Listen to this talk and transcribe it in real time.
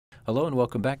Hello and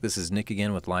welcome back. This is Nick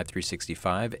again with Live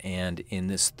 365, and in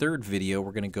this third video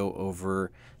we're going to go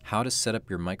over how to set up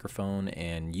your microphone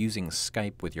and using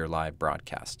Skype with your live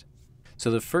broadcast.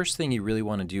 So the first thing you really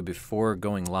want to do before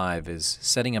going live is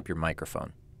setting up your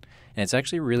microphone. And it's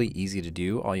actually really easy to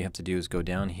do. All you have to do is go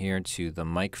down here to the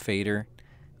mic fader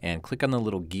and click on the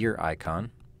little gear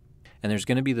icon. And there's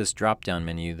going to be this drop-down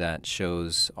menu that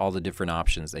shows all the different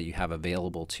options that you have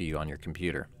available to you on your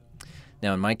computer.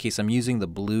 Now in my case, I'm using the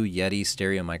Blue Yeti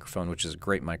stereo microphone, which is a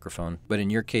great microphone. But in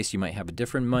your case, you might have a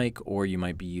different mic, or you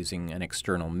might be using an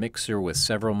external mixer with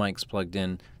several mics plugged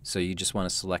in. So you just want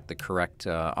to select the correct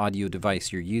audio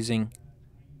device you're using,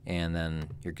 and then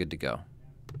you're good to go.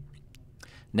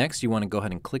 Next, you want to go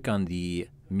ahead and click on the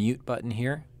mute button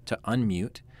here to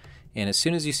unmute. And as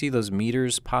soon as you see those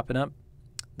meters popping up,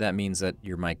 that means that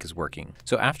your mic is working.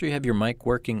 So after you have your mic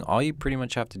working, all you pretty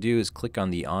much have to do is click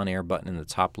on the on-air button in the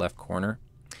top left corner,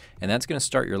 and that's going to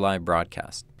start your live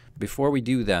broadcast. Before we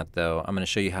do that though, I'm going to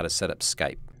show you how to set up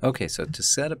Skype. Okay, so to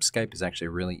set up Skype is actually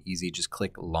really easy. Just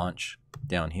click Launch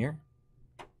down here.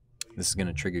 This is going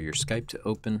to trigger your Skype to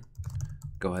open.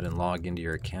 Go ahead and log into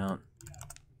your account.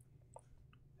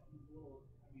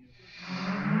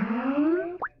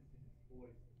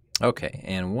 Okay,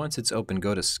 and once it's open,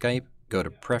 go to Skype. Go to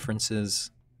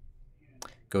Preferences,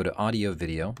 go to Audio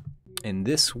Video. In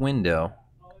this window,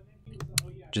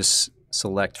 just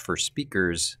select for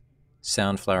speakers,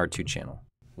 Soundflower 2-channel.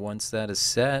 Once that is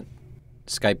set,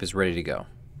 Skype is ready to go.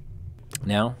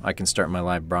 Now I can start my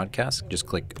live broadcast. Just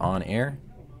click On Air.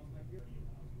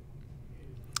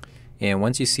 And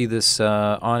once you see this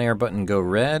On Air button go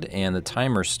red and the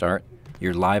timer start,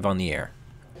 you're live on the air.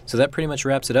 So that pretty much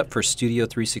wraps it up for Studio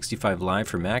 365 Live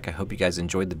for Mac. I hope you guys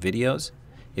enjoyed the videos.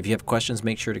 If you have questions,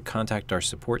 make sure to contact our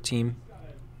support team.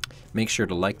 Make sure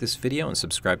to like this video and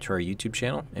subscribe to our YouTube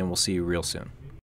channel, and we'll see you real soon.